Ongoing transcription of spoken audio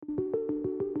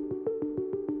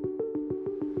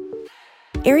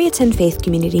Area 10 Faith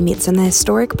Community meets in the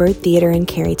historic Byrd Theater in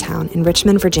Carytown in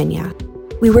Richmond, Virginia.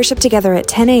 We worship together at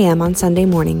 10 a.m. on Sunday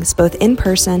mornings, both in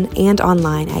person and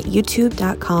online at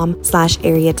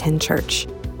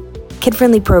youtube.com/area10church.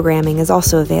 Kid-friendly programming is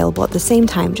also available at the same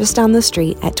time just down the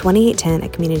street at 2810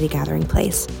 at Community Gathering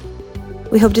Place.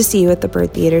 We hope to see you at the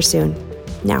Byrd Theater soon.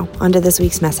 Now, on to this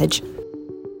week's message.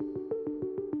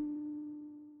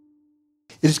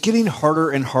 It is getting harder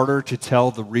and harder to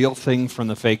tell the real thing from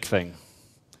the fake thing.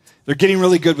 They're getting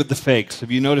really good with the fakes.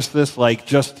 Have you noticed this? Like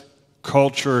just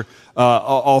culture,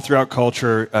 all throughout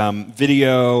culture,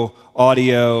 video,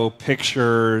 audio,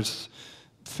 pictures,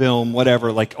 film,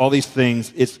 whatever, like all these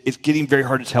things, it's getting very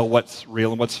hard to tell what's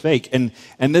real and what's fake. And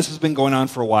this has been going on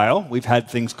for a while. We've had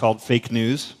things called fake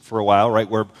news for a while, right?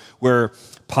 Where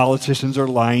politicians are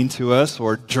lying to us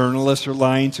or journalists are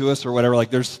lying to us or whatever.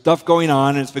 Like there's stuff going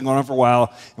on and it's been going on for a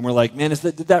while. And we're like, man,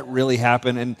 did that really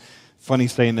happen? And funny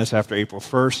saying this after April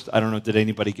 1st. I don't know, did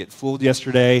anybody get fooled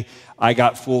yesterday? I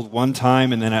got fooled one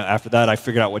time, and then after that, I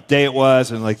figured out what day it was,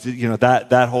 and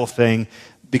that whole thing,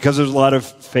 because there's a lot of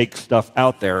fake stuff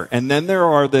out there. And then there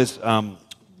are these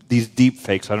deep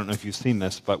fakes. I don't know if you've seen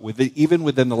this, but even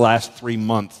within the last 3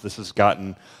 months, this has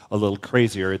gotten a little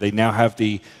crazier.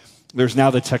 There's now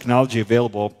the technology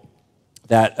available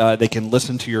that they can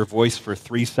listen to your voice for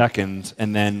 3 seconds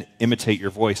and then imitate your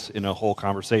voice in a whole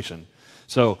conversation.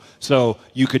 So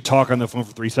you could talk on the phone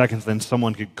for 3 seconds, then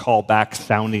someone could call back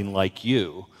sounding like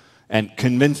you, and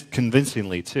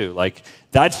convincingly too. Like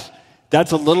that's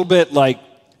a little bit like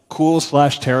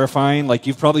cool/terrifying. Like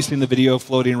you've probably seen the video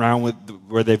floating around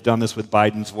where they've done this with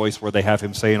Biden's voice, where they have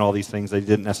him saying all these things they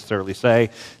didn't necessarily say.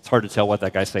 It's hard to tell what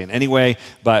that guy's saying anyway,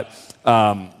 but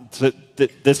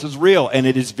this is real, and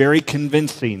it is very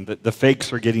convincing. The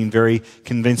fakes are getting very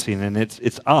convincing, and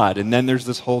it's odd. And then there's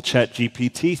this whole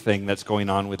ChatGPT thing that's going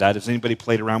on with that. Has anybody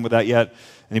played around with that yet?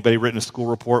 Anybody written a school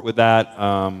report with that?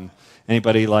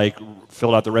 Anybody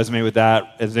filled out the resume with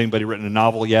that? Has anybody written a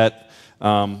novel yet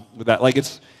with that?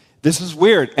 This is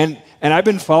weird, and I've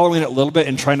been following it a little bit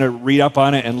and trying to read up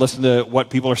on it and listen to what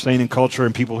people are saying in culture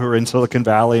and people who are in Silicon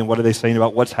Valley and what are they saying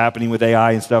about what's happening with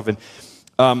AI and stuff. And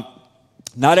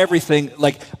not everything,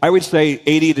 I would say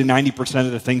 80 to 90%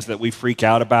 of the things that we freak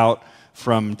out about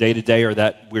from day to day or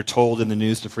that we're told in the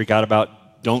news to freak out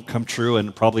about don't come true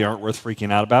and probably aren't worth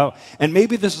freaking out about. And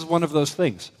maybe this is one of those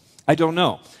things. I don't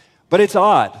know. But it's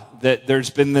odd that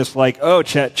there's been this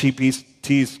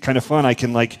ChatGPT's kind of fun. I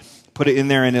can put it in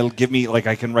there and it'll give me,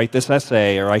 I can write this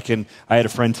essay, or I had a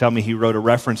friend tell me he wrote a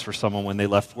reference for someone when they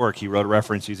left work. He wrote a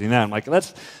reference using that. I'm like,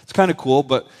 it's kind of cool,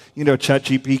 but,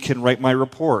 ChatGPT can write my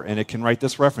report, and it can write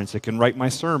this reference. It can write my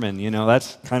sermon.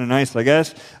 that's kind of nice, I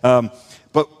guess.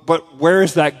 But where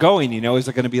is that going? Is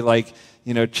it going to be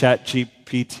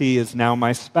ChatGPT is now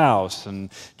my spouse, and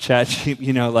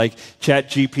ChatGPT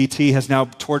has now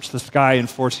torched the sky and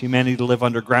forced humanity to live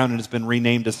underground and has been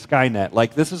renamed as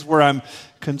Skynet. This is where I'm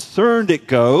concerned it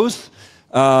goes.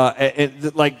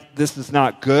 This is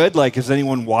not good. Is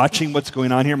anyone watching what's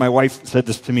going on here? My wife said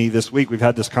this to me this week. We've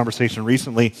had this conversation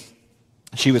recently.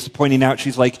 She was pointing out,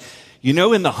 she's like, in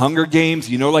the Hunger Games,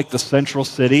 the Central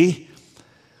City,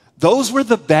 those were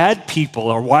the bad people.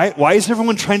 Or why is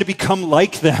everyone trying to become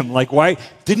like them? Why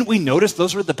didn't we notice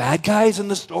those were the bad guys in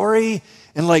the story?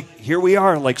 And here we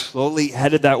are, slowly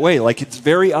headed that way. It's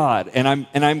very odd. And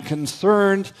I'm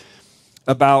concerned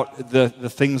about the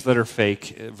things that are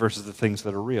fake versus the things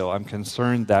that are real. I'm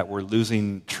concerned that we're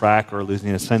losing track or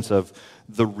losing a sense of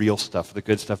the real stuff, the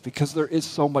good stuff, because there is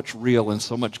so much real and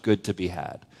so much good to be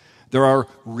had. There are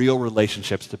real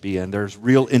relationships to be in. There's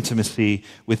real intimacy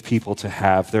with people to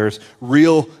have. There's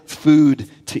real food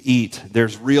to eat.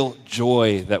 There's real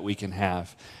joy that we can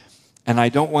have. And I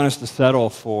don't want us to settle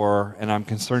for, and I'm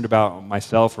concerned about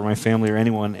myself or my family or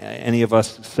any of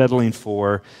us settling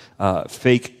for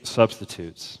fake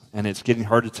substitutes. And it's getting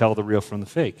hard to tell the real from the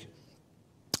fake.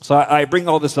 So I bring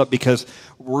all this up because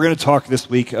we're going to talk this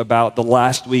week about the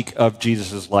last week of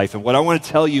Jesus' life. And what I want to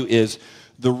tell you is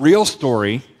the real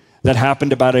story that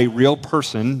happened about a real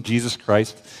person, Jesus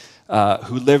Christ,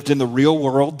 who lived in the real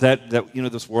world,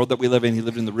 this world that we live in. He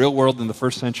lived in the real world in the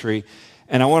first century.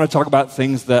 And I want to talk about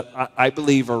things that I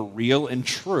believe are real and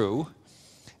true,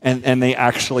 and they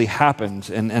actually happened.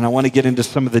 And I want to get into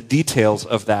some of the details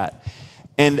of that.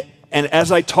 And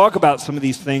as I talk about some of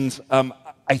these things,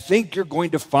 I think you're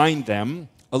going to find them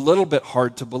a little bit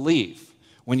hard to believe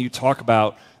when you talk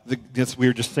about we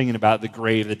were just singing about the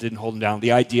grave that didn't hold him down.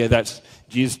 The idea that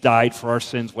Jesus died for our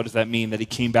sins, what does that mean? That he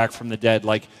came back from the dead,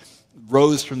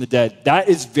 rose from the dead. That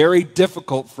is very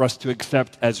difficult for us to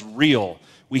accept as real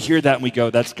we hear that and we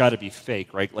go, that's got to be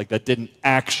fake, right? Like that didn't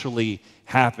actually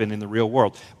happen in the real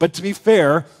world. But to be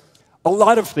fair, a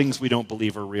lot of things we don't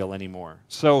believe are real anymore.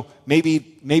 So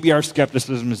maybe our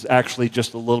skepticism is actually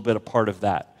just a little bit a part of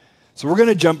that. So we're going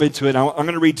to jump into it. I'm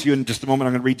going to read to you in just a moment.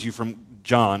 I'm going to read to you from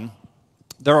John.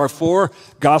 There are 4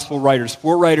 gospel writers,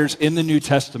 4 writers in the New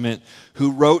Testament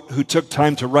who took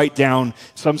time to write down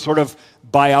some sort of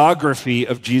biography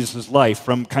of Jesus' life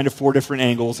from kind of 4 different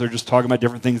angles. They're just talking about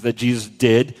different things that Jesus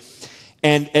did.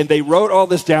 And they wrote all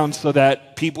this down so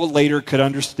that people later could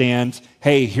understand,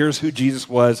 hey, here's who Jesus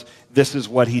was, this is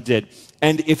what he did.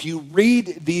 And if you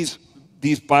read these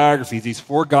biographies, these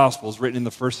 4 gospels written in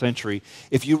the first century,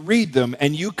 if you read them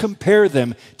and you compare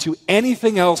them to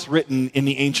anything else written in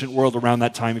the ancient world around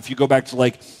that time, if you go back to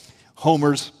like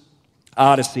Homer's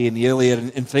Odyssey and the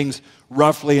Iliad and things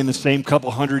roughly in the same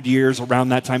couple hundred years around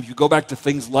that time, if you go back to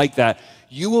things like that,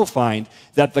 you will find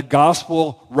that the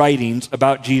gospel writings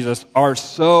about Jesus are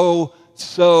so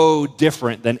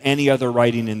different than any other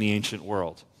writing in the ancient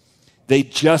world. They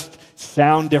just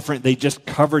sound different. They just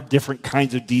cover different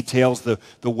kinds of details, the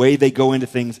way they go into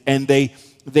things, and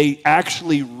they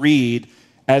actually read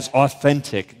as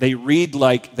authentic. They read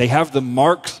like they have the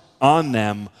marks on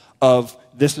them of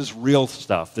this is real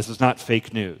stuff. This is not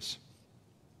fake news.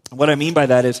 What I mean by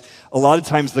that is a lot of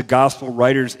times the gospel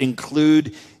writers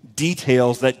include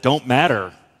details that don't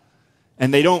matter.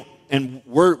 And they don't, and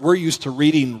we're used to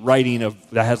reading writing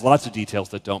that has lots of details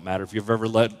that don't matter. If you've ever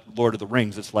read Lord of the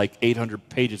Rings, it's like 800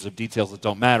 pages of details that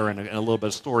don't matter and a little bit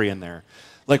of story in there.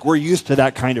 Like we're used to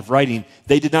that kind of writing.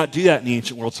 They did not do that in the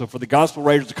ancient world. So for the gospel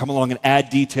writers to come along and add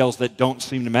details that don't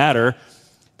seem to matter,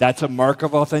 that's a mark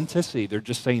of authenticity. They're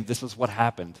just saying this is what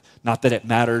happened, not that it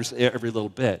matters every little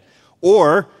bit.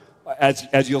 Or,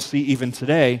 as you'll see even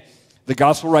today, the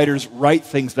gospel writers write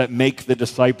things that make the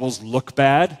disciples look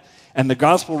bad, and the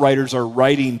gospel writers are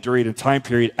writing during a time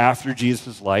period after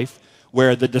Jesus' life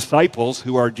where the disciples,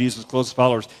 who are Jesus' closest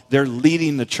followers, they're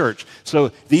leading the church.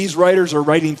 So these writers are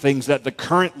writing things that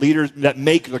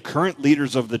make the current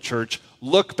leaders of the church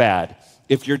look bad.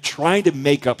 If you're trying to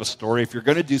make up a story, if you're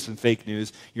going to do some fake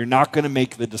news, you're not going to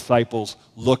make the disciples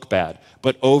look bad.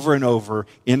 But over and over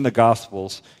in the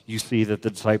Gospels, you see that the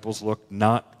disciples look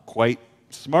not quite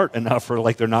smart enough, or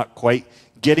like they're not quite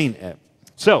getting it.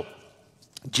 So,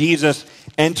 Jesus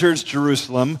enters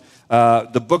Jerusalem.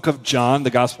 The book of John,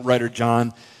 the gospel writer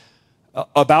John,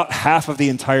 about half of the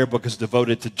entire book is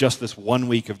devoted to just this 1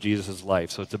 week of Jesus'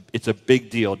 life. So it's a big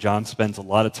deal. John spends a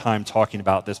lot of time talking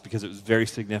about this because it was very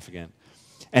significant.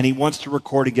 And he wants to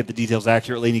record and get the details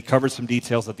accurately, and he covers some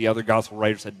details that the other gospel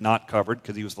writers had not covered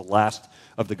because he was the last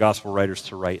of the gospel writers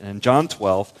to write. And in John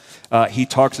 12, he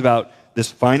talks about this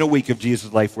final week of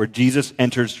Jesus' life where Jesus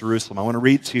enters Jerusalem. I want to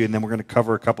read to you, and then we're going to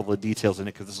cover a couple of details in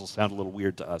it because this will sound a little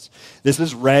weird to us. This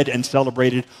is read and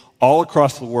celebrated all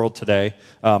across the world today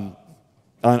on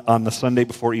the Sunday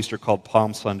before Easter called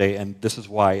Palm Sunday, and this is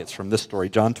why. It's from this story.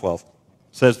 John 12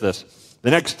 says this: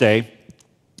 "The next day,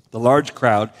 the large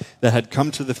crowd that had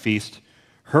come to the feast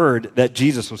heard that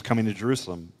Jesus was coming to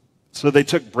Jerusalem. So they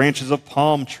took branches of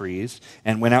palm trees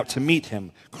and went out to meet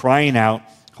him, crying out,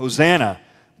 'Hosanna!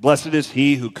 Blessed is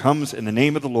he who comes in the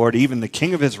name of the Lord, even the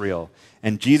King of Israel.'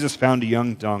 And Jesus found a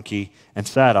young donkey and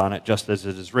sat on it, just as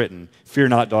it is written, 'Fear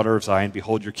not, daughter of Zion,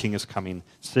 behold, your king is coming,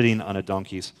 sitting on a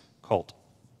donkey's colt.'"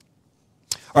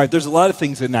 All right, there's a lot of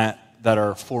things in that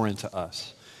are foreign to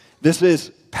us. This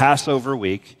is Passover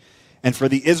week. And for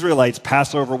the Israelites,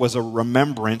 Passover was a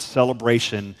remembrance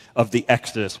celebration of the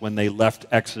Exodus when they left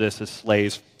Exodus as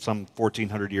slaves some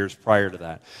 1,400 years prior to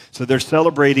that. So they're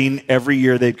celebrating every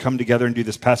year. They'd come together and do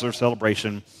this Passover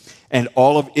celebration, and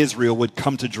all of Israel would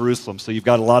come to Jerusalem. So you've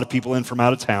got a lot of people in from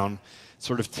out of town,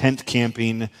 sort of tent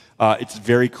camping. It's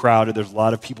very crowded. There's a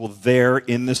lot of people there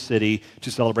in the city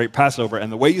to celebrate Passover.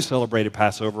 And the way you celebrated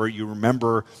Passover, you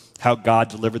remember how God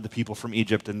delivered the people from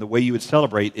Egypt. And the way you would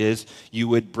celebrate is you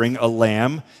would bring a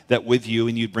lamb that with you,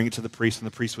 and you'd bring it to the priest, and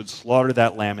the priest would slaughter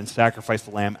that lamb and sacrifice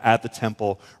the lamb at the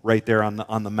temple right there on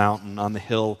the mountain, on the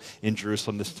hill in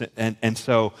Jerusalem. And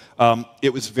so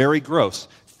it was very gross.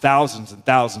 Thousands and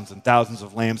thousands and thousands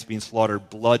of lambs being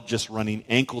slaughtered, blood just running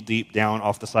ankle deep down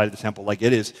off the side of the temple. Like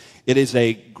it is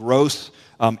a gross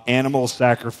animal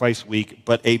sacrifice week,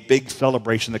 but a big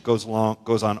celebration that goes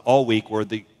on all week where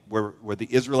the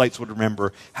Israelites would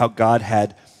remember how God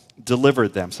had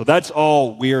delivered them. So that's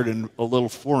all weird and a little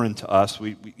foreign to us.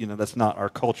 We that's not our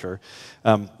culture.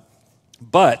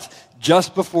 But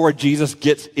just before Jesus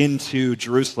gets into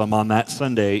Jerusalem on that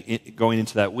Sunday, going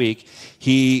into that week,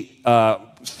 he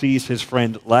sees his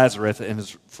friend Lazarus, and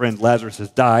his friend Lazarus has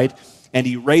died, and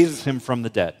he raises him from the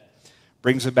dead.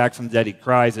 brings him back from the dead. He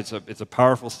cries. It's a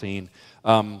powerful scene.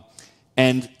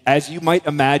 And as you might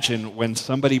imagine, when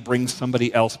somebody brings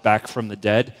somebody else back from the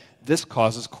dead, this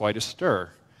causes quite a stir.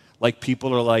 Like,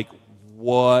 people are like,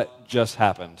 what just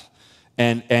happened?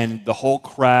 And the whole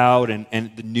crowd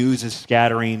and the news is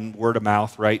scattering word of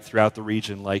mouth, right, throughout the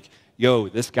region. Like, yo,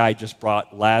 this guy just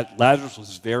brought, Lazarus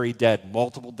was very dead,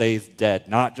 multiple days dead.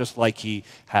 Not just like he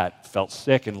had felt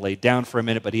sick and laid down for a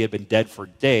minute, but he had been dead for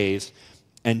days.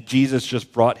 And Jesus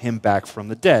just brought him back from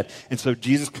the dead. And so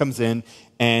Jesus comes in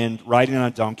and riding on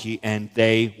a donkey, and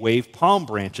they wave palm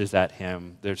branches at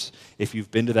him. If you've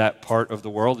been to that part of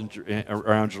the world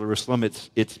around Jerusalem,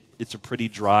 it's a pretty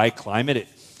dry climate.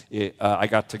 I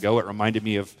got to go. It reminded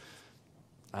me of,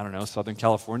 I don't know, Southern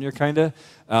California kind of.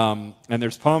 And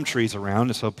there's palm trees around,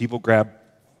 and so people grab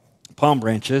palm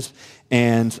branches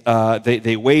and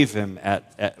they wave them at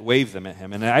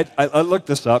him. And I looked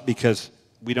this up because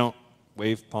we don't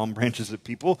wave palm branches at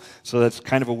people, so that's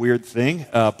kind of a weird thing.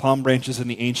 Palm branches in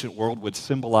the ancient world would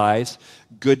symbolize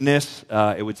goodness.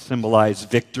 It would symbolize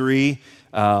victory.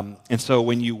 And so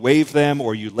when you wave them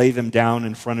or you lay them down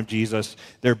in front of Jesus,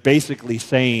 they're basically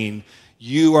saying,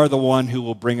 you are the one who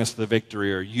will bring us the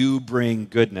victory, or you bring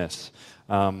goodness.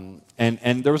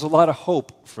 And there was a lot of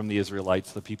hope from the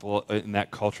Israelites, the people in that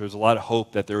culture. There was a lot of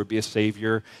hope that there would be a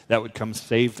Savior that would come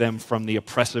save them from the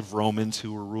oppressive Romans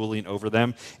who were ruling over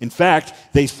them. In fact,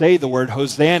 they say the word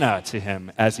Hosanna to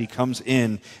him as he comes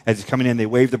in. As he's coming in, they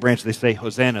wave the branch, they say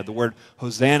Hosanna. The word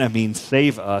Hosanna means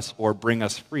save us or bring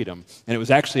us freedom. And it was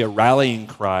actually a rallying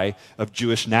cry of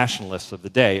Jewish nationalists of the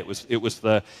day. It was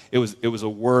a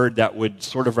word that would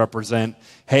sort of represent,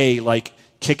 hey, like,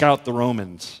 kick out the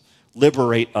Romans.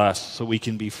 Liberate us so we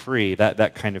can be free,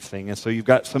 that kind of thing. And so you've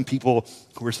got some people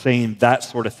who are saying that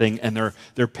sort of thing, and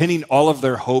they're pinning all of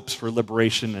their hopes for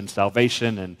liberation and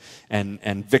salvation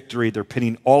and victory. They're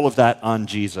pinning all of that on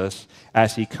Jesus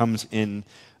as he comes in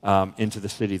into the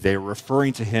city. They're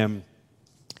referring to him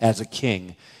as a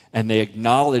king, and they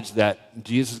acknowledge that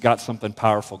Jesus has got something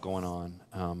powerful going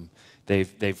on.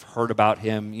 They've heard about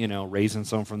him, raising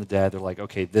someone from the dead. They're like,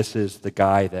 okay, this is the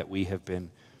guy that we have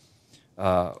been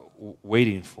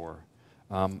waiting for.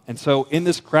 And so in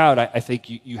this crowd, I think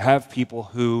you have people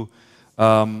who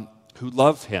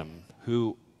love him,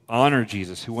 who honor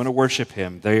Jesus, who want to worship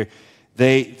him.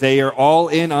 They are all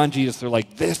in on Jesus. They're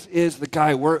like, this is the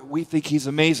guy. We think he's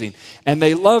amazing. And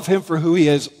they love him for who he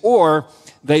is, or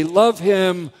they love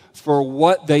him for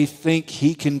what they think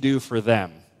he can do for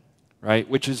them, right?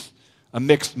 Which is a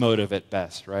mixed motive at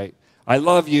best, right? I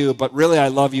love you, but really I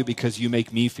love you because you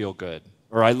make me feel good.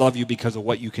 Or I love you because of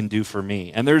what you can do for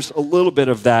me. And there's a little bit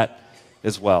of that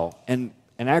as well. And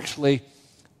actually,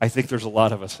 I think there's a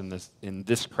lot of us in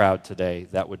this crowd today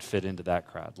that would fit into that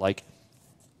crowd. Like,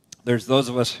 there's those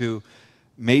of us who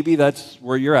maybe that's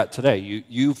where you're at today.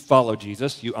 You follow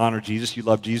Jesus, you honor Jesus, you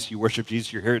love Jesus, you worship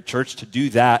Jesus, you're here at church to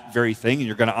do that very thing, and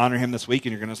you're going to honor him this week,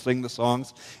 and you're going to sing the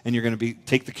songs, and you're going to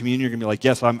take the communion, you're going to be like,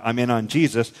 yes, I'm in on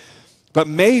Jesus. But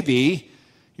maybe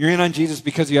you're in on Jesus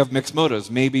because you have mixed motives.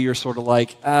 Maybe you're sort of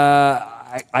like,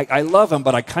 I love him,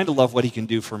 but I kind of love what he can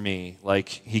do for me. Like,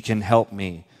 he can help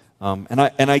me. And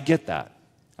I get that.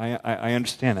 I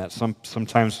understand that.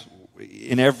 Sometimes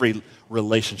in every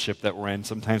relationship that we're in,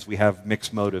 sometimes we have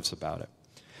mixed motives about it.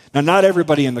 Now, not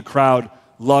everybody in the crowd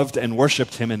loved and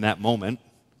worshiped him in that moment.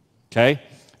 Okay?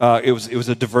 It was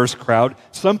a diverse crowd.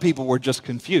 Some people were just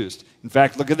confused. In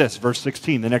fact, look at this, verse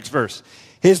 16, the next verse.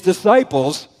 His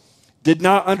disciples did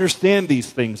not understand these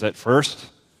things at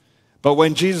first, but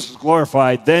when Jesus was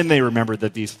glorified, then they remembered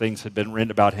that these things had been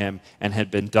written about him and had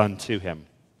been done to him.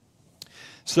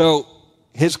 So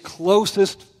his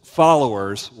closest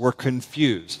followers were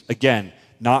confused. Again,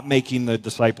 not making the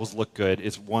disciples look good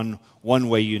is one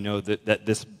way you know that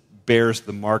this bears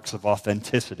the marks of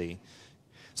authenticity.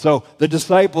 So the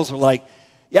disciples are like,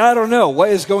 yeah, I don't know,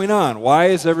 what is going on? Why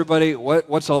is everybody,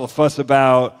 what's all the fuss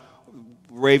about?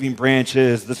 Waving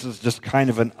branches, this is just kind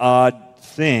of an odd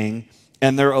thing,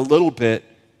 and they're a little bit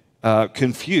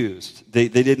confused. They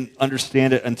didn't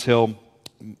understand it until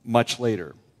much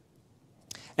later.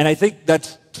 And I think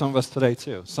that's some of us today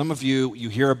too. Some of you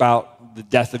hear about the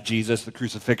death of Jesus, the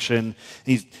crucifixion.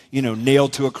 He's,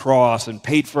 nailed to a cross and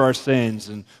paid for our sins,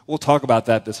 and we'll talk about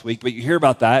that this week, but you hear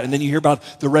about that, and then you hear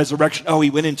about the resurrection. Oh, he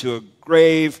went into a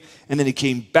grave, and then he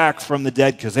came back from the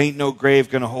dead because ain't no grave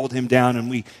going to hold him down, and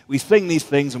we sing these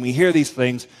things and we hear these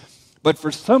things, but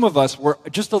for some of us, we're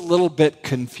just a little bit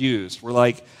confused. We're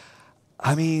like,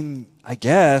 I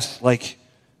guess, like,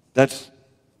 that's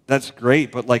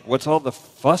great, but like, what's all the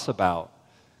fuss about?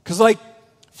 Because like,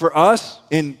 for us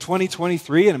in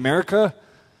 2023 in America,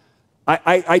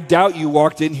 I doubt you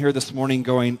walked in here this morning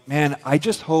man, I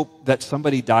just hope that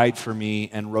somebody died for me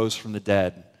and rose from the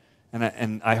dead.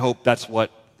 And I hope that's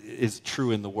what is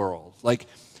true in the world. Like,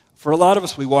 for a lot of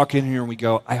us, we walk in here and we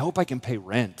go, I hope I can pay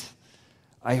rent.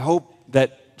 I hope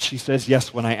that she says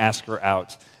yes when I ask her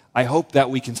out. I hope that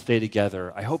we can stay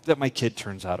together. I hope that my kid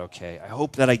turns out okay. I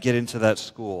hope that I get into that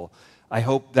school. I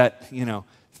hope that,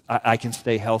 I can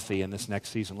stay healthy in this next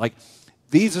season. Like,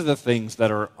 these are the things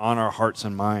that are on our hearts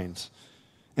and minds.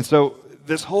 And so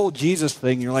this whole Jesus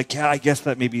thing, you're like, yeah, I guess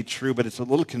that may be true, but it's a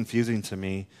little confusing to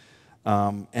me.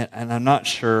 And I'm not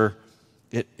sure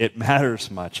it matters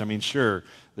much. I mean, sure,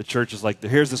 the church is like,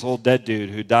 here's this old dead dude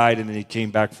who died and then he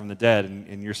came back from the dead.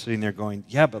 And you're sitting there going,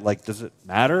 yeah, but like, does it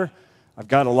matter? I've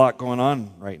got a lot going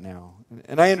on right now.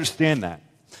 And I understand that.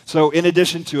 So in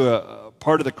addition to a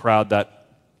part of the crowd that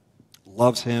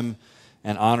loves him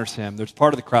and honors him, there's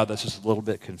part of the crowd that's just a little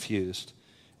bit confused.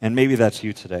 And maybe that's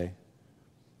you today.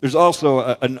 There's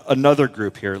also another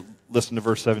group here. Listen to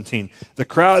verse 17. The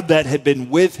crowd that had been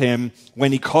with him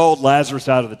when he called Lazarus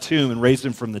out of the tomb and raised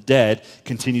him from the dead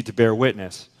continued to bear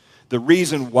witness. The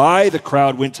reason why the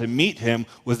crowd went to meet him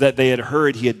was that they had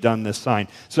heard he had done this sign.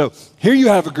 So here you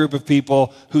have a group of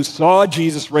people who saw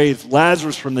Jesus raise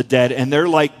Lazarus from the dead, and they're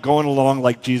like going along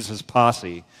like Jesus'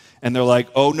 posse. And they're like,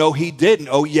 oh, no, he didn't.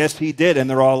 Oh, yes, he did. And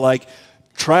they're all like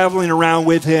traveling around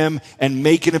with him and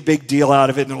making a big deal out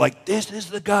of it. And they're like, this is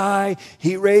the guy.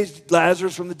 He raised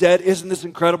Lazarus from the dead. Isn't this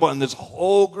incredible? And this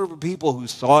whole group of people who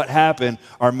saw it happen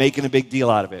are making a big deal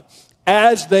out of it.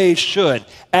 As they should,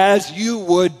 as you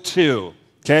would too,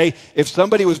 okay? If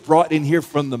somebody was brought in here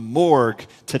from the morgue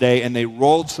today and they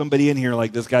rolled somebody in here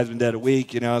like, this guy's been dead a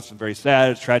week, it's been very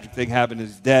sad, a tragic thing happened,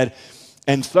 he's dead,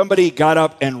 and somebody got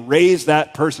up and raised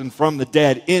that person from the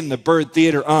dead in the Bird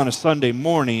Theater on a Sunday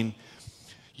morning,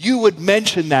 you would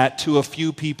mention that to a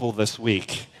few people this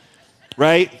week,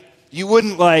 right? You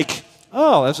wouldn't like,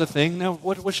 oh, that's a thing, now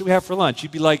what should we have for lunch?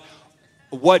 You'd be like,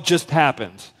 what just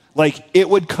happened? Like, it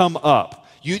would come up.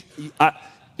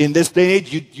 In this day and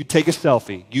age, you'd take a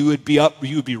selfie. You would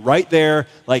be right there,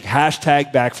 like,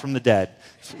 hashtag back from the dead.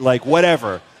 Like,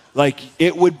 whatever. Like,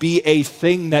 it would be a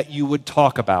thing that you would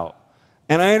talk about.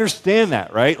 And I understand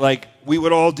that, right? Like, we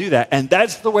would all do that. And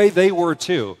that's the way they were,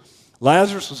 too.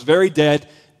 Lazarus was very dead.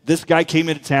 This guy came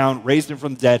into town, raised him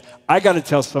from the dead. I got to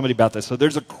tell somebody about this. So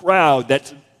there's a crowd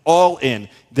that's all in.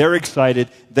 They're excited.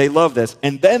 They love this.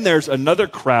 And then there's another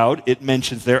crowd, it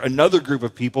mentions there, another group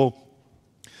of people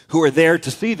who are there to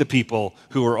see the people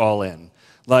who are all in.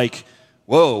 Like,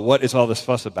 whoa, what is all this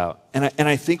fuss about? And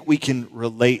I think we can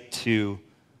relate to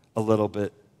a little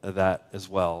bit of that as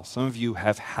well. Some of you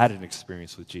have had an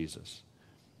experience with Jesus.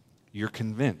 You're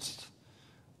convinced.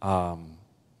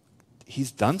 He's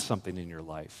done something in your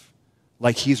life.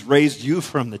 Like, he's raised you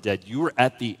from the dead. You were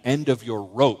at the end of your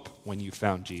rope when you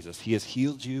found Jesus. He has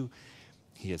healed you.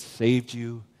 He has saved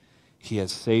you. He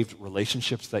has saved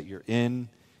relationships that you're in.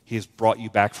 He has brought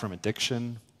you back from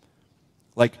addiction.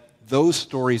 Like, those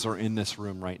stories are in this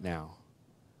room right now.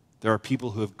 There are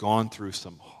people who have gone through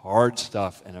some hard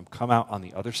stuff and have come out on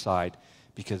the other side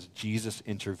because Jesus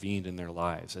intervened in their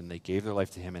lives and they gave their life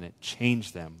to him and it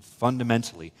changed them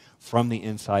fundamentally from the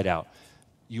inside out.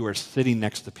 You are sitting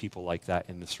next to people like that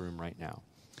in this room right now.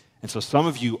 And so some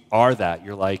of you are that.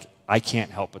 You're like, I can't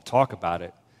help but talk about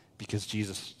it because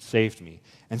Jesus saved me.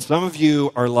 And some of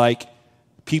you are like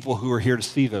people who are here to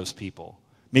see those people.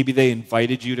 Maybe they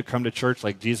invited you to come to church,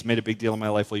 like Jesus made a big deal in my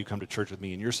life, will you come to church with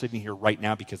me? And you're sitting here right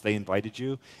now because they invited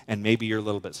you, and maybe you're a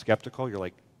little bit skeptical. You're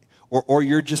like, or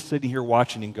you're just sitting here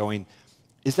watching and going,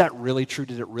 is that really true?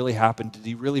 Did it really happen? Did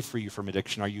he really free you from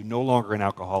addiction? Are you no longer an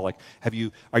alcoholic?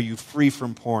 Are you free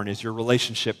from porn? Is your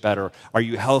relationship better? Are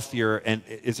you healthier? And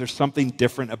is there something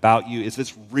different about you? Is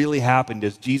this really happened?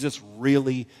 Does Jesus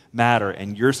really matter?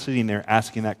 And you're sitting there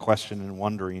asking that question and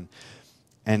wondering.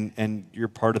 And you're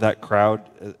part of that crowd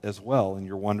as well. And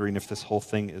you're wondering if this whole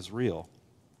thing is real.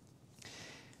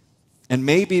 And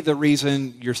maybe the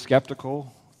reason you're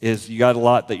skeptical is you got a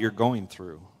lot that you're going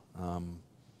through.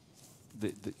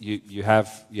 You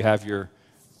have your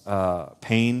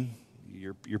pain,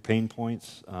 your pain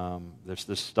points. There's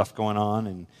this stuff going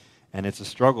on, and it's a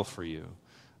struggle for you,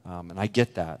 and I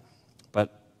get that.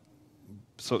 But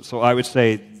so I would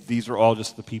say these are all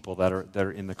just the people that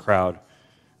are in the crowd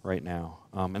right now.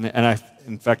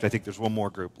 In fact, I think there's one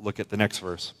more group. Look at the next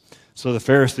verse. So the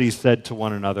Pharisees said to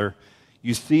one another,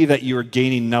 "You see that you are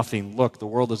gaining nothing. Look, the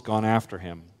world has gone after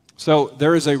him." So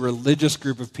there is a religious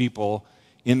group of people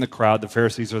in the crowd. The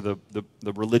Pharisees are the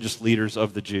religious leaders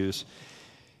of the Jews.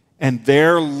 And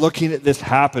they're looking at this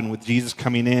happen with Jesus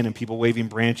coming in and people waving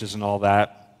branches and all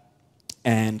that.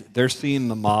 And they're seeing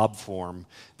the mob form.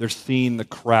 They're seeing the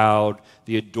crowd,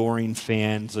 the adoring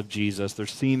fans of Jesus. They're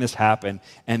seeing this happen,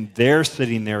 and they're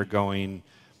sitting there going,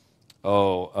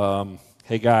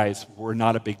 hey guys, we're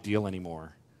not a big deal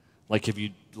anymore. Like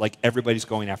everybody's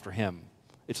going after him.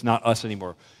 It's not us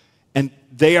anymore. And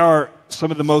they are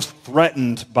some of the most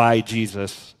threatened by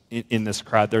Jesus in this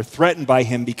crowd. They're threatened by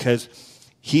him because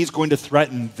he's going to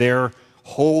threaten their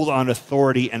hold on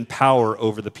authority and power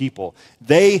over the people.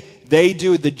 They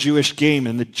do the Jewish game,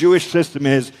 and the Jewish system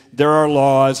is there are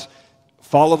laws,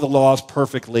 follow the laws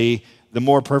perfectly. The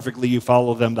more perfectly you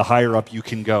follow them, the higher up you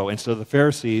can go. And so the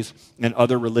Pharisees and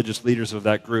other religious leaders of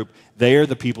that group, they are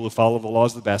the people who follow the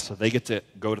laws the best, so they get to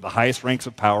go to the highest ranks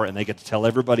of power, and they get to tell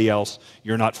everybody else,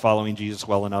 you're not following Jesus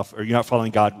well enough, or you're not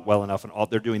following God well enough, and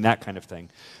they're doing that kind of thing.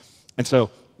 And so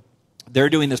they're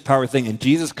doing this power thing, and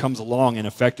Jesus comes along and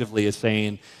effectively is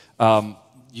saying,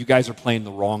 you guys are playing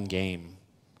the wrong game.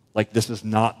 Like, this is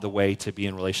not the way to be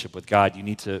in relationship with God. You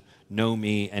need to know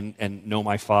me and know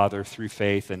my Father through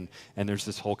faith, and there's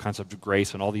this whole concept of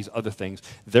grace and all these other things.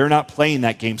 They're not playing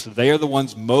that game, so they are the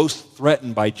ones most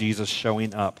threatened by Jesus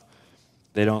showing up.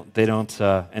 They don't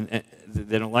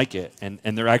like it,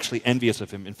 and they're actually envious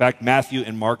of him. In fact, Matthew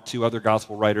and Mark, two other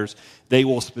gospel writers, they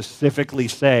will specifically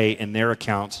say in their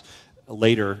accounts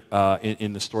later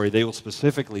in the story, they will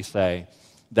specifically say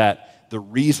that the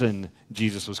reason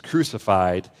Jesus was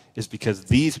crucified is because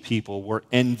these people were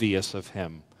envious of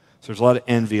him. So there's a lot of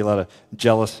envy, a lot of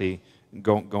jealousy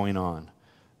going on.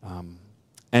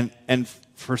 And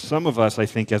for some of us, I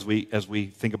think, as we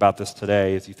think about this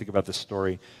today, as you think about this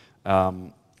story,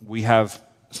 we have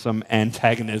some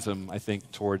antagonism, I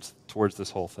think, towards this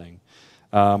whole thing.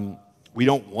 We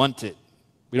don't want it.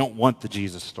 We don't want the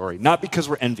Jesus story. Not because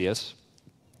we're envious.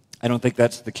 I don't think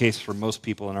that's the case for most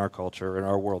people in our culture, in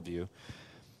our worldview.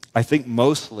 I think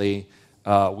mostly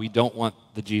we don't want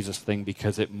the Jesus thing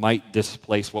because it might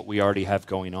displace what we already have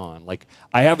going on. Like,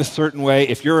 I have a certain way,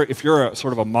 if you're a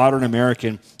sort of a modern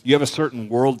American, you have a certain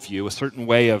worldview, a certain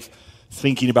way of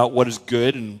thinking about what is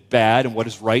good and bad and what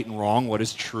is right and wrong, what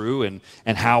is true, and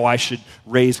how I should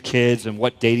raise kids and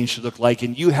what dating should look like.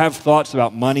 And you have thoughts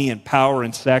about money and power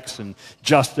and sex and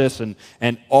justice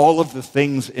and all of the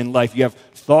things in life. You have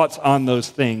thoughts on those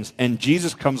things. And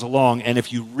Jesus comes along, and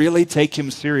if you really take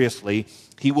him seriously,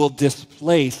 he will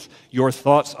displace your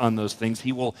thoughts on those things.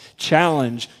 He will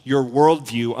challenge your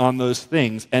worldview on those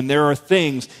things. And there are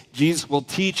things Jesus will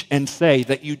teach and say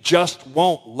that you just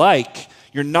won't like.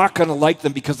 You're not going to like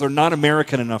them because they're not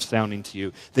American enough sounding to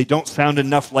you. They don't sound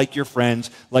enough like your friends,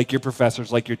 like your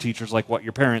professors, like your teachers, like what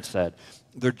your parents said.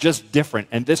 They're just different.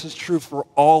 And this is true for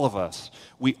all of us.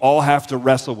 We all have to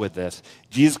wrestle with this.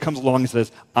 Jesus comes along and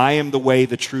says, I am the way,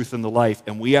 the truth, and the life.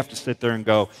 And we have to sit there and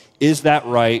go, is that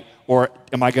right? Or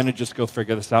am I going to just go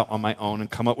figure this out on my own and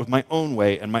come up with my own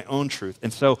way and my own truth?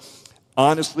 And so,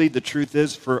 honestly, the truth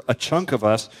is, for a chunk of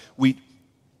us, we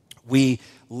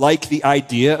like the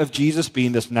idea of Jesus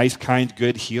being this nice, kind,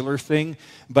 good healer thing,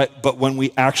 but when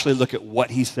we actually look at what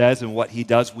he says and what he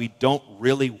does, we don't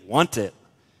really want it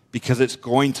because it's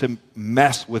going to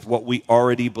mess with what we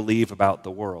already believe about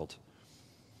the world.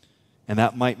 And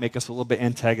that might make us a little bit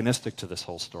antagonistic to this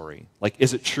whole story. Like,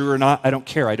 is it true or not? I don't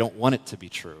care. I don't want it to be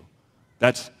true.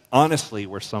 That's honestly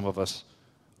where some of us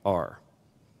are.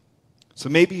 So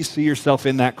maybe you see yourself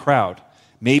in that crowd.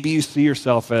 Maybe you see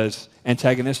yourself as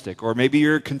antagonistic, or maybe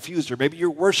you're confused, or maybe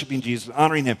you're worshiping Jesus,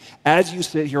 honoring him. As you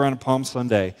sit here on a Palm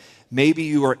Sunday, maybe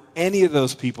you are any of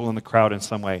those people in the crowd in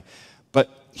some way. But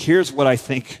here's what I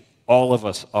think all of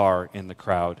us are in the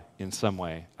crowd in some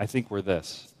way. I think we're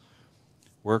this.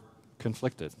 We're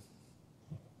conflicted.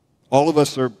 All of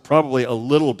us are probably a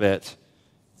little bit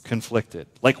conflicted.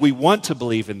 Like, we want to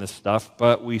believe in this stuff,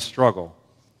 but we struggle.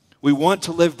 We want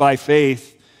to live by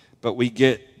faith, but we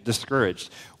get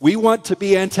discouraged. We want to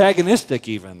be antagonistic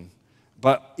even,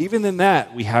 but even in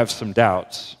that, we have some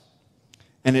doubts.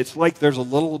 And it's like there's a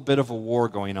little bit of a war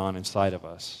going on inside of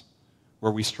us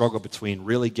where we struggle between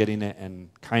really getting it and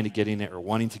kind of getting it, or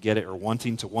wanting to get it, or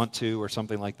wanting to want to, or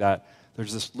something like that.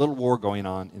 There's this little war going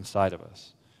on inside of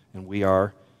us, and we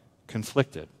are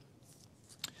conflicted.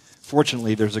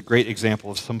 Fortunately, there's a great example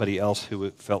of somebody else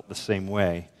who felt the same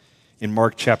way. In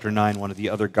Mark chapter 9, one of the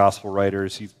other gospel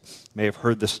writers, you may have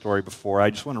heard this story before.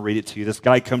 I just want to read it to you. This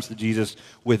guy comes to Jesus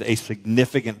with a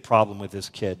significant problem with his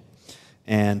kid.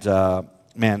 And,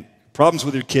 man, problems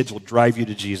with your kids will drive you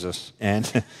to Jesus.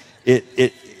 And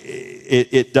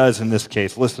it does in this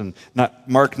case. Listen,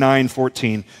 Mark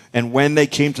 9:14. And when they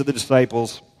came to the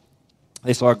disciples,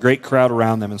 they saw a great crowd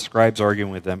around them and scribes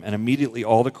arguing with them. And immediately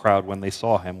all the crowd, when they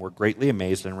saw him, were greatly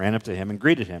amazed and ran up to him and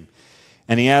greeted him.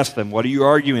 And he asked them, "What are you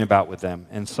arguing about with them?"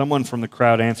 And someone from the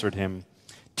crowd answered him,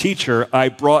 "Teacher, I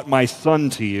brought my son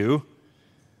to you,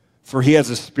 for he has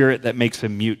a spirit that makes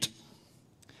him mute.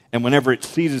 And whenever it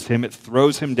seizes him, it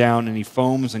throws him down, and he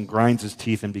foams and grinds his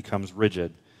teeth and becomes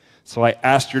rigid. So I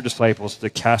asked your disciples to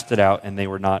cast it out, and they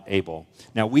were not able."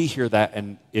 Now, we hear that,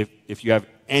 and if you have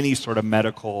any sort of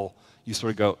medical, you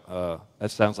sort of go,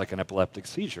 that sounds like an epileptic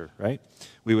seizure, right?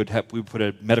 We would put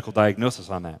a medical diagnosis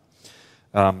on that.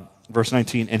 Verse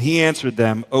 19, "And he answered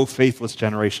them, 'O faithless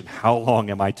generation, how long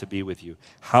am I to be with you?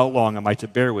 How long am I to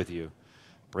bear with you?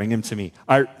 Bring him to me.'"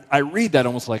 I read that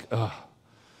almost like, ugh,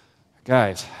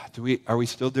 guys, are we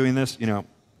still doing this?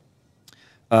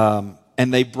 And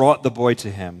they brought the boy to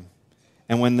him.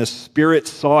 And when the spirit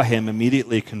saw him,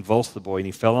 immediately it convulsed the boy, and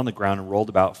he fell on the ground and rolled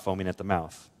about, foaming at the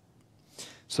mouth.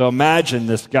 So imagine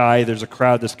this guy, there's a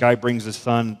crowd, this guy brings his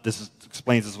son,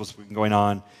 explains what's been going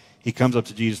on. He comes up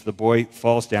to Jesus, the boy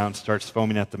falls down, starts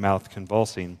foaming at the mouth,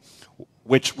 convulsing,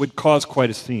 which would cause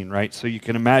quite a scene, right? So you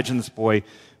can imagine this boy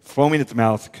foaming at the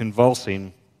mouth,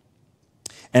 convulsing.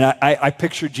 And I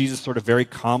picture Jesus sort of very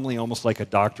calmly, almost like a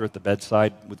doctor at the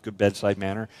bedside with good bedside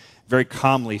manner, very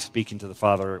calmly speaking to the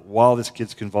father while this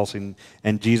kid's convulsing.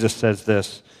 And Jesus says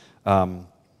this, and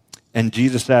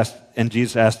Jesus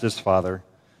asked his father,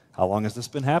 "How long has this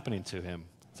been happening to him?"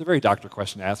 It's a very doctor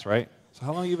question to ask, right? So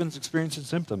how long have you been experiencing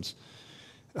symptoms?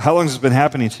 "How long has this been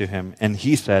happening to him?" And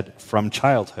he said, "From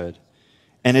childhood.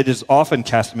 And it has often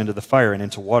cast him into the fire and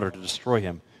into water to destroy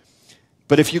him.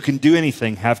 But if you can do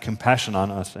anything, have compassion on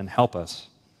us and help us."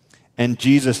 And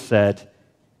Jesus said,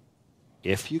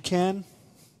 "If you can,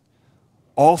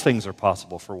 all things are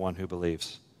possible for one who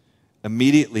believes."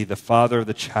 Immediately the father of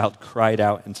the child cried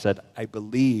out and said, "I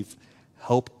believe,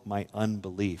 help my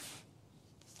unbelief."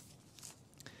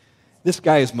 This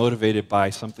guy is motivated by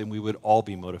something we would all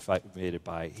be motivated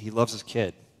by. He loves his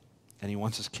kid, and he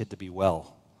wants his kid to be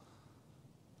well.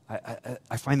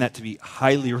 I find that to be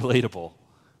highly relatable.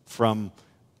 From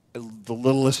the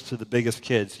littlest to the biggest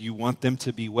kids, you want them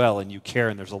to be well, and you care,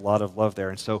 and there's a lot of love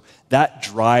there. And so that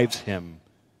drives him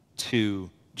to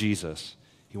Jesus.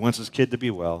 He wants his kid to be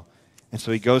well, and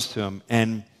so he goes to him,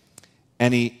 and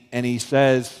he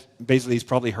says, basically he's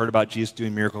probably heard about Jesus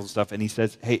doing miracles and stuff, and he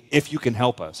says, "Hey, if you can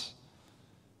help us."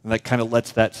 And that kind of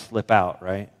lets that slip out,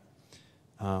 right?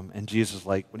 And Jesus is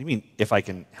like, "What do you mean, if I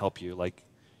can help you? Like,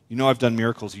 you know I've done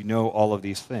miracles, you know all of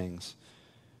these things."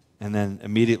 And then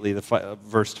immediately,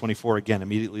 verse 24 again,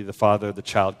 immediately the father of the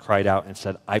child cried out and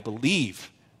said, "I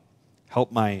believe,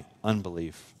 help my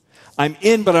unbelief." I'm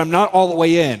in, but I'm not all the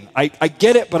way in. I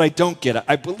get it, but I don't get it.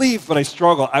 I believe, but I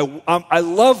struggle. I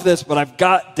love this, but I've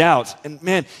got doubts. And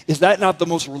man, is that not the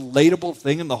most relatable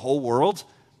thing in the whole world?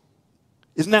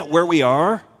 Isn't that where we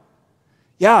are?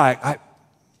 Yeah,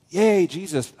 yay,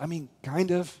 Jesus. I mean, kind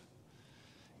of.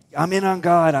 I'm in on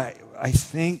God. I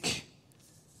think.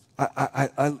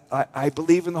 I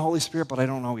believe in the Holy Spirit, but I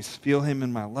don't always feel him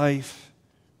in my life.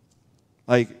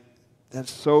 Like,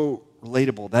 that's so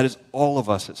relatable. That is all of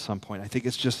us at some point. I think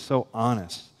it's just so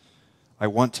honest. I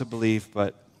want to believe,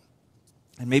 and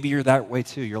maybe you're that way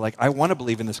too. You're like, I want to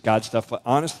believe in this God stuff, but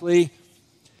honestly,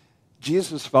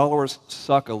 Jesus' followers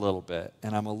suck a little bit,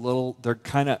 and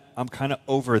I'm kind of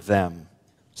over them.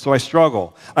 So I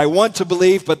struggle. I want to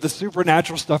believe, but the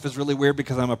supernatural stuff is really weird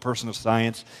because I'm a person of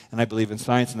science, and I believe in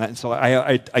science and that. And so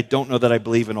I don't know that I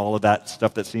believe in all of that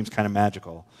stuff that seems kind of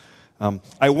magical.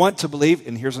 I want to believe,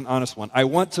 and here's an honest one. I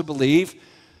want to believe,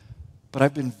 but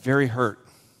I've been very hurt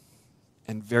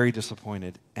and very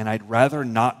disappointed. And I'd rather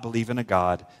not believe in a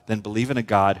God than believe in a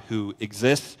God who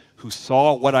exists, who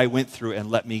saw what I went through and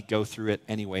let me go through it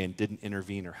anyway and didn't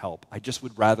intervene or help. I just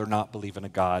would rather not believe in a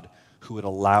God who would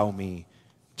allow me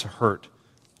to hurt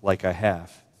like I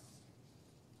have.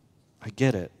 I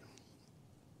get it.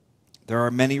 There are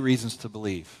many reasons to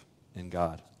believe in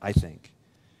God, I think.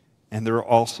 And there are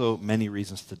also many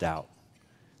reasons to doubt.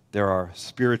 There are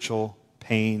spiritual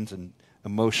pains and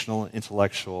emotional and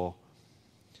intellectual.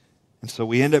 And so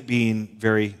we end up being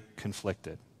very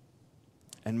conflicted.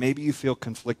 And maybe you feel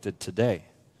conflicted today.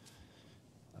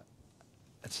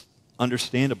 It's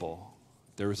understandable.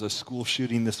 There was a school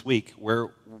shooting this week. Where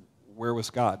was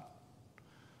God?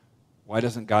 Why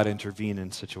doesn't God intervene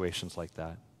in situations like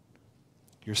that?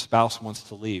 Your spouse wants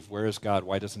to leave. Where is God?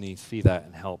 Why doesn't he see that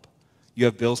and help? You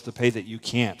have bills to pay that you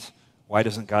can't. Why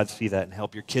doesn't God see that and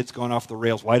help? Your kid's going off the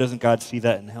rails. Why doesn't God see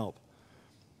that and help?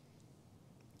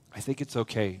 I think it's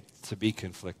okay to be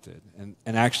conflicted. And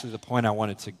actually the point I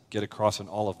wanted to get across in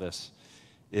all of this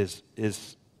is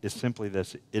simply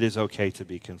this. It is okay to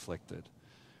be conflicted.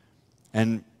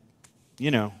 And,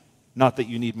 Not that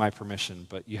you need my permission,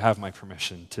 but you have my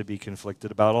permission to be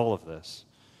conflicted about all of this.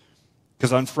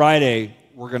 Because on Friday,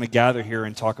 we're going to gather here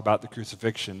and talk about the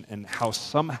crucifixion and how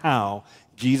somehow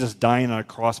Jesus dying on a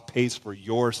cross pays for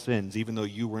your sins, even though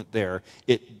you weren't there.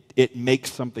 It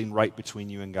makes something right between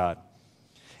you and God.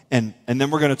 And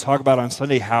then we're going to talk about on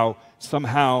Sunday how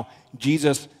somehow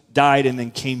Jesus died and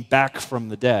then came back from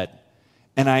the dead.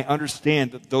 And I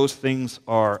understand that those things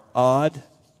are odd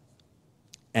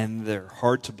and they're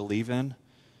hard to believe in.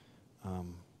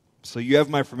 So you have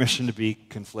my permission to be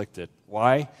conflicted.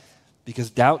 Why? Because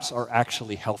doubts are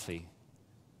actually healthy.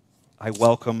 I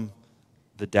welcome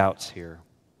the doubts here.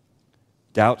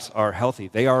 Doubts are healthy.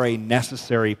 They are a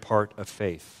necessary part of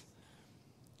faith.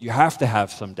 You have to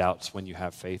have some doubts when you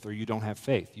have faith, or you don't have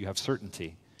faith. You have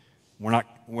certainty. We're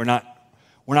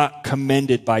not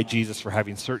commended by Jesus for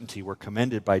having certainty. We're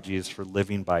commended by Jesus for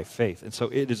living by faith. And so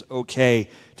it is okay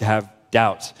to have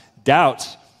doubts.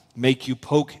 Doubts make you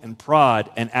poke and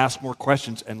prod and ask more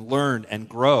questions and learn and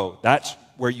grow. That's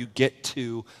where you get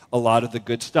to a lot of the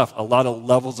good stuff. A lot of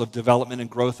levels of development and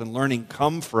growth and learning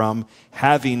come from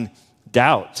having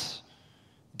doubts.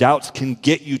 Doubts can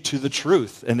get you to the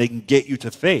truth, and they can get you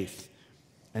to faith.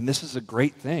 And this is a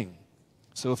great thing.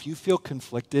 So if you feel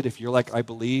conflicted, if you're like, I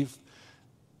believe,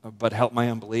 but help my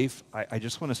unbelief, I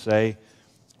just want to say,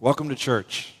 welcome to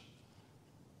church.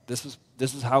 This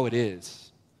is how it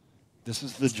is. This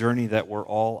is the journey that we're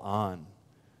all on.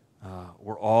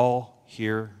 We're all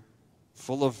here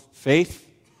full of faith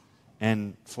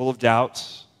and full of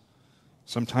doubts,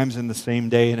 sometimes in the same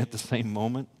day and at the same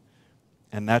moment,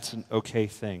 and that's an okay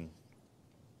thing.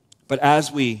 But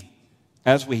as we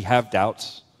have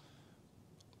doubts,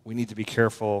 we need to be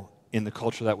careful in the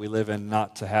culture that we live in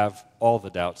not to have all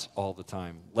the doubts all the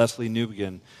time. Leslie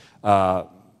Newbegin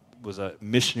was a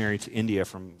missionary to India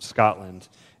from Scotland,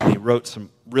 and he wrote some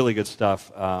really good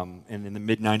stuff. And in the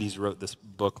mid-'90s, he wrote this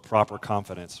book, Proper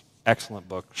Confidence. Excellent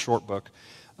book, short book.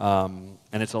 And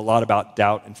it's a lot about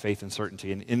doubt and faith and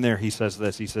certainty. And in there he says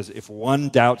this. He says, if one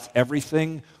doubts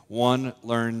everything, one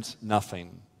learns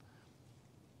nothing.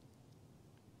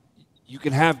 You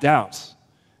can have doubts,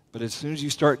 but as soon as you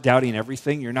start doubting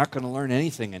everything, you're not going to learn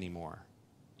anything anymore.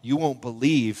 You won't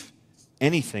believe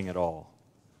anything at all.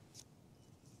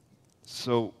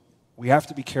 So we have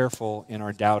to be careful in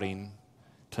our doubting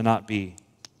to not be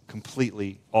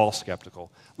completely all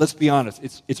skeptical. Let's be honest,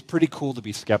 it's pretty cool to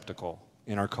be skeptical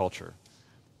in our culture.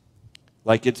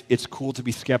 Like it's cool to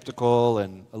be skeptical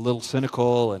and a little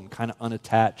cynical and kind of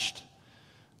unattached.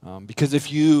 Because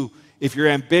if you're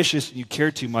ambitious and you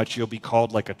care too much, you'll be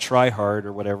called like a try-hard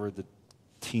or whatever the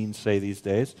teens say these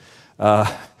days.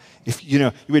 If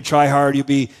you would try hard,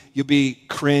 you'll be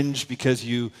cringe because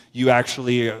you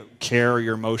actually care, or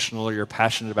you're emotional, or you're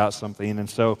passionate about something. And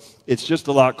so it's just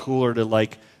a lot cooler to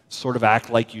like sort of act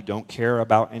like you don't care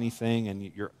about anything and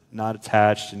you're not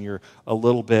attached and you're a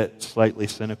little bit slightly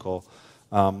cynical.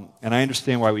 And I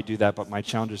understand why we do that, but my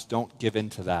challenge is don't give in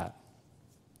to that.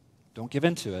 Don't give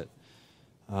in to it.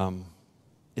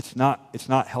 It's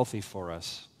not healthy for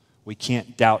us. We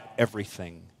can't doubt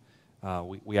everything.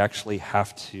 We actually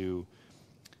have to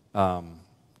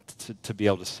be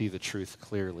able to see the truth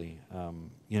clearly.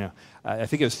 I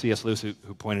think it was C.S. Lewis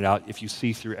who pointed out, if you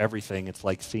see through everything, it's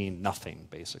like seeing nothing,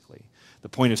 basically. The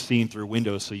point of seeing through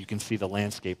windows so you can see the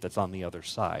landscape that's on the other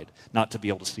side, not to be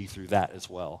able to see through that as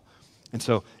well. And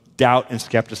so doubt and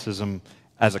skepticism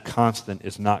as a constant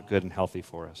is not good and healthy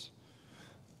for us.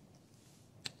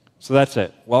 So that's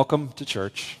it. Welcome to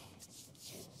church.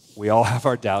 We all have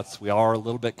our doubts. We all are a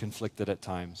little bit conflicted at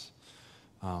times.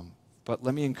 But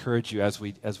let me encourage you as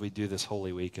we do this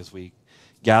Holy Week, as we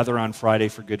gather on Friday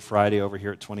for Good Friday over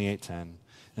here at 2810,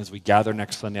 as we gather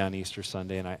next Sunday on Easter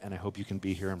Sunday, and I hope you can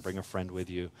be here and bring a friend with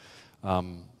you.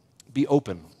 Be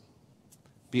open.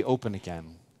 Be open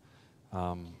again.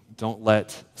 Don't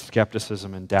let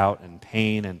skepticism and doubt and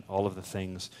pain and all of the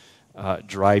things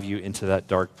drive you into that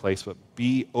dark place, but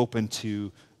be open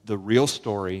to the real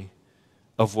story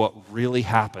of what really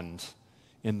happened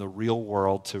in the real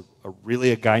world, to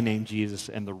a guy named Jesus,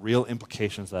 and the real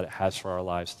implications that it has for our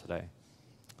lives today.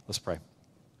 Let's pray.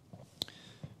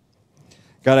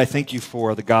 God, I thank you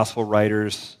for the gospel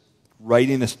writers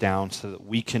writing this down so that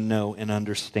we can know and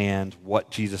understand what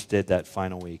Jesus did that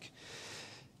final week.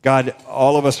 God,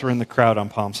 all of us are in the crowd on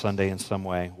Palm Sunday in some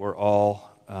way. We're all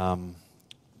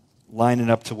lining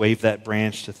up to wave that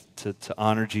branch to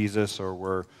honor Jesus, or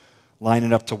we're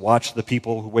lining up to watch the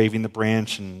people waving the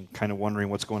branch and kind of wondering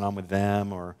what's going on with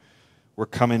them, or we're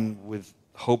coming with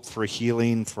hope for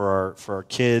healing for our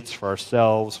kids, for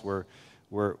ourselves. We're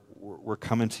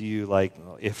coming to you like,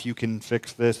 if you can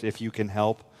fix this, if you can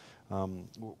help.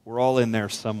 We're all in there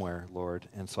somewhere, Lord.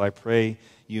 And so I pray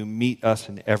you meet us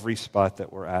in every spot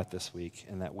that we're at this week,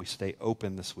 and that we stay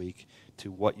open this week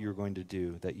to what you're going to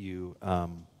do, that you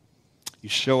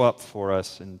show up for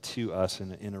us and to us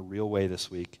in a real way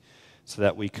this week, so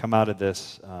that we come out of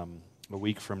this a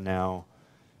week from now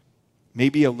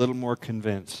maybe a little more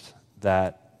convinced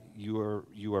that you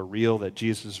are real, that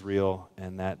Jesus is real,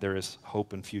 and that there is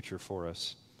hope and future for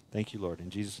us. Thank you, Lord. In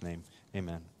Jesus' name,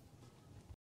 amen.